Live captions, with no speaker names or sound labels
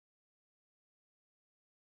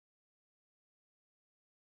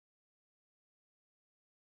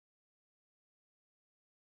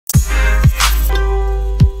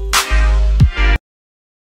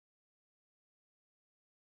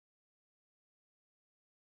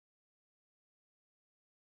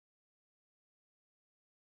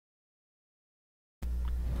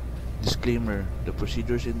Disclaimer: the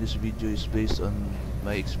procedures in this video is based on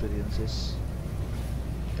my experiences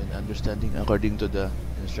and understanding according to the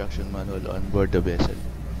instruction manual on board the vessel.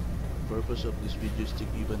 The purpose of this video is to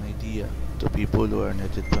give an idea to people who are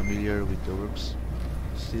not yet familiar with the works,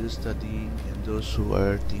 still studying, and those who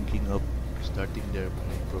are thinking of starting their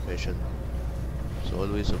profession. So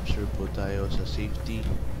always observe po tayo sa safety,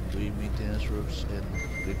 doing maintenance works and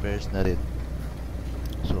repairs na rin.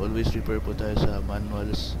 So always refer po tayo sa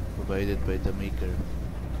manuals provided by the maker.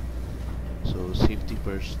 So safety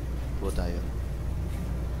first po tayo.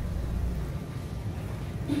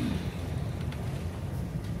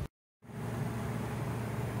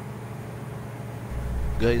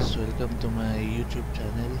 Guys, welcome to my YouTube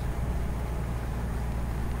channel.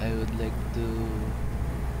 I would like to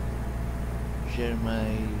share my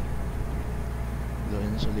low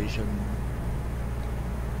insulation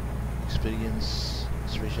experience,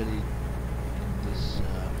 especially in this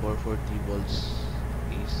 440 volts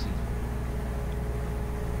AC.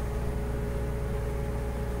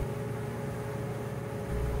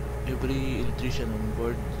 Every electrician on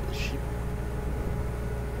board the ship,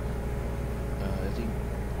 I think,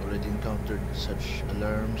 already encountered such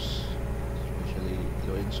alarms, especially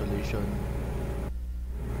low insulation.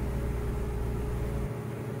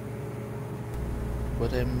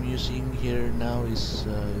 What I'm using here now is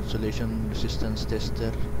insulation resistance tester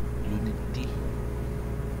unit T.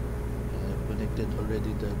 I've connected already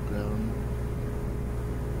the ground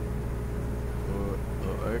or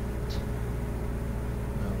earth.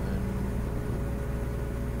 Now I'm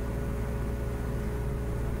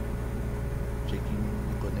checking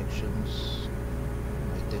the connections,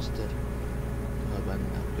 my tester, to have an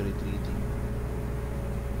accurate reading.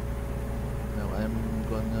 Now I'm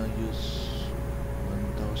gonna use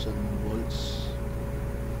 1000 volts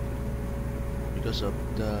because of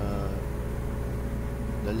the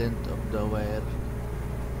length of the wire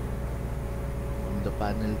from the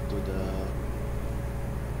panel to the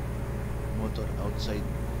motor outside.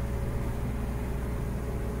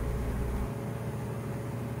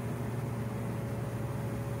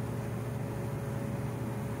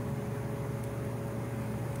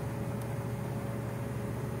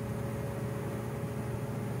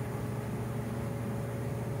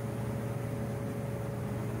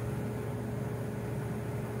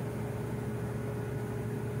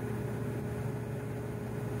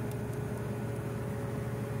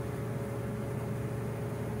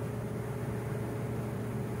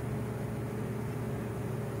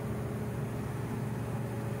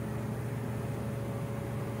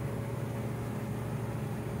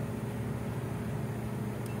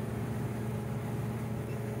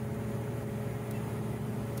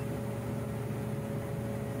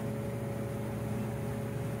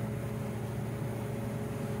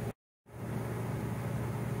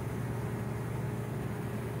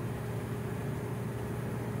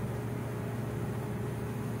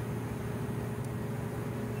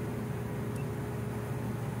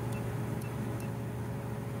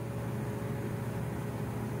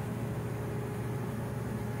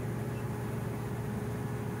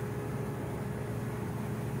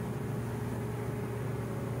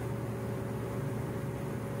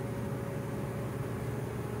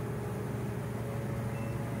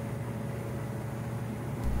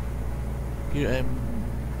 Here I'm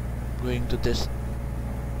going to test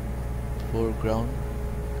for ground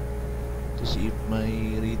to see if my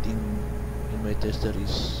reading in my tester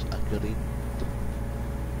is accurate.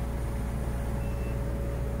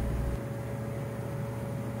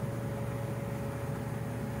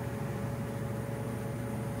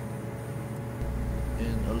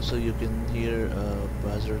 And also you can hear a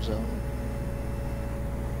buzzer sound.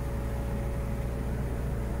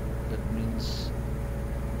 That means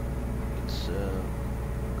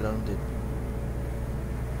grounded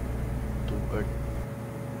to earth.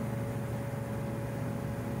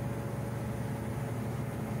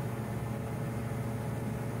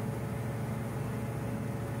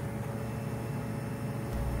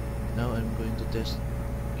 Now I'm going to test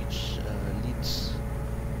each leads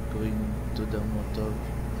going to the motor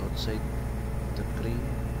outside the crane.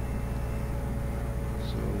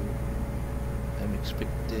 So I'm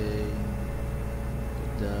expecting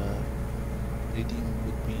the reading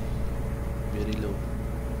would be very low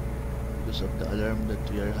because of the alarm that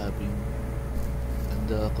we are having and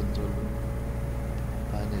the control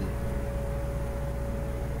panel.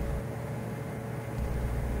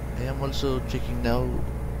 I am also checking now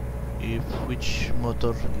if which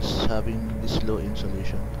motor is having this low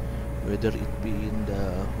insulation, whether it be in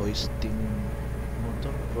the hoisting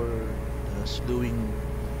motor or the slewing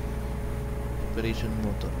operation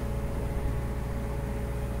motor.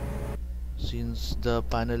 Since the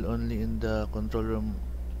panel only in the control room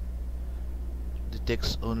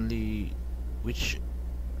detects only which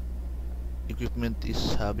equipment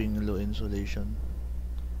is having low insulation,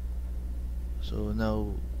 so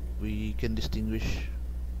now we can distinguish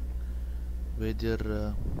whether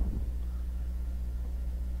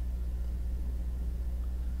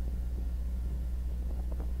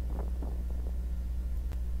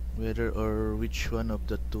or which one of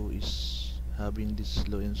the two is having this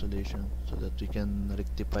low insulation, so that we can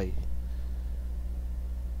rectify.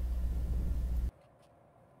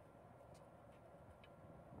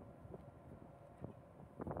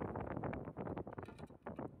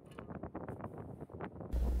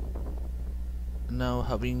 Now,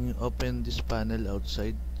 having opened this panel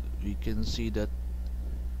outside, we can see that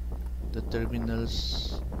the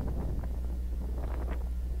terminals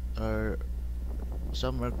are,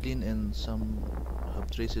 some are clean and some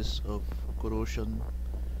have traces of corrosion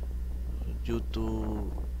due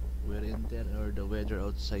to wear and tear or the weather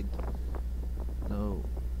outside. Now,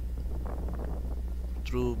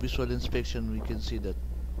 through visual inspection, we can see that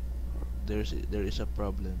there is a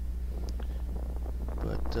problem,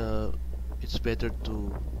 but it's better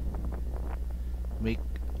to make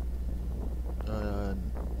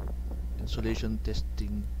insulation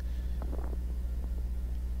testing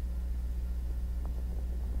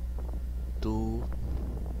to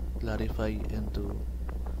clarify and to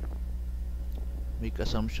make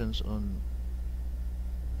assumptions on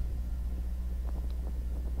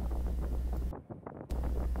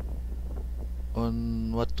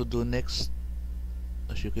what to do next.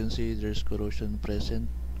 As you can see, there's corrosion present,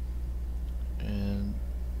 and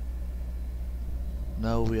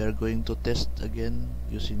now we are going to test again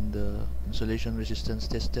using the insulation resistance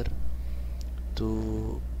tester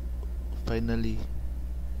to finally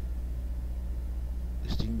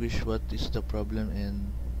distinguish what is the problem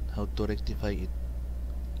and how to rectify it.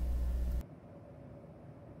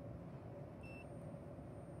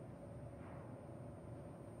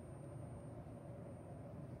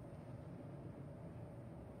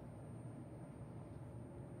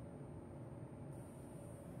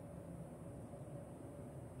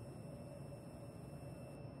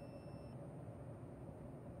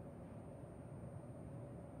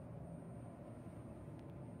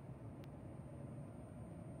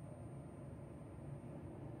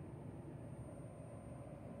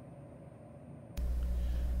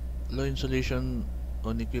 Low insulation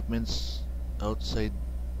on equipments outside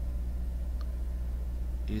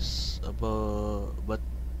is about but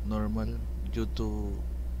normal due to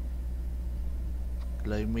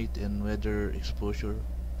climate and weather exposure,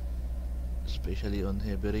 especially on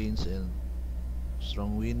heavy rains and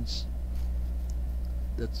strong winds.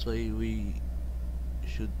 That's why we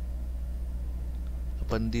should,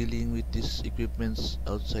 upon dealing with these equipments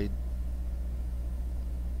outside,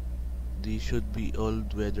 they should be all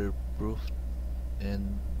weather proof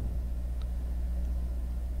and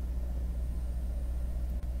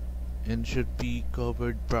should be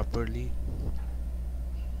covered properly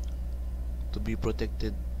to be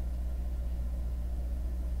protected.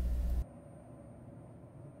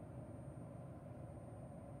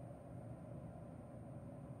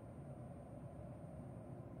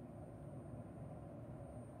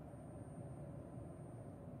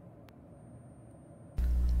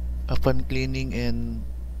 Upon cleaning and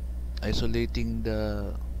isolating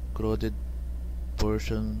the corroded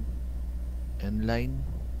portion and line,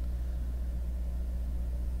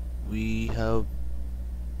 we have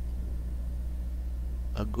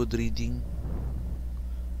a good reading,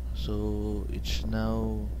 so it's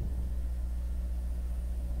now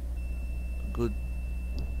a good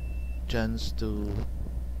chance to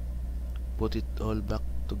put it all back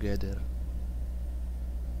together.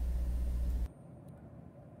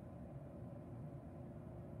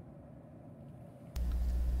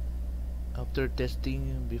 After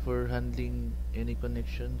testing, before handling any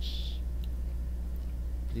connections,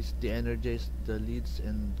 please de-energize the leads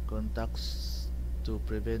and contacts to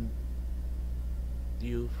prevent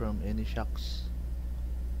you from any shocks.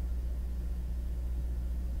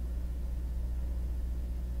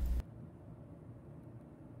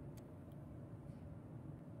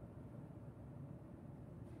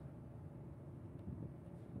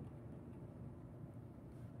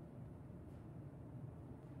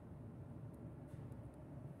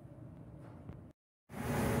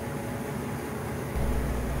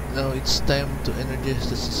 Now it's time to energize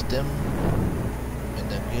the system and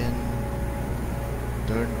again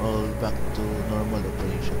turn all back to normal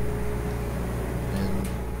operation, and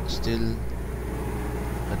still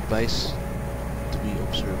advice to be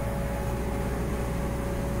observed.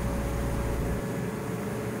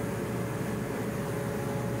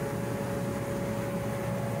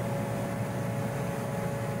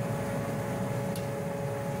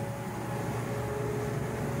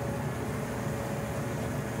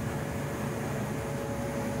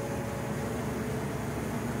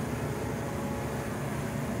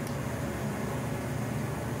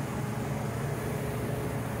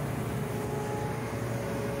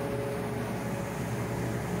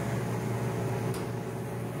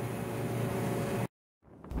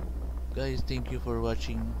 Guys, thank you for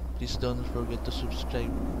watching. Please don't forget to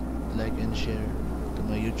subscribe, like and share to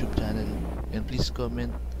my YouTube channel, and please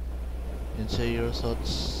comment and share your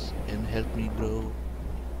thoughts and help me grow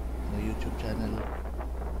my YouTube channel.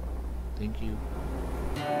 Thank you.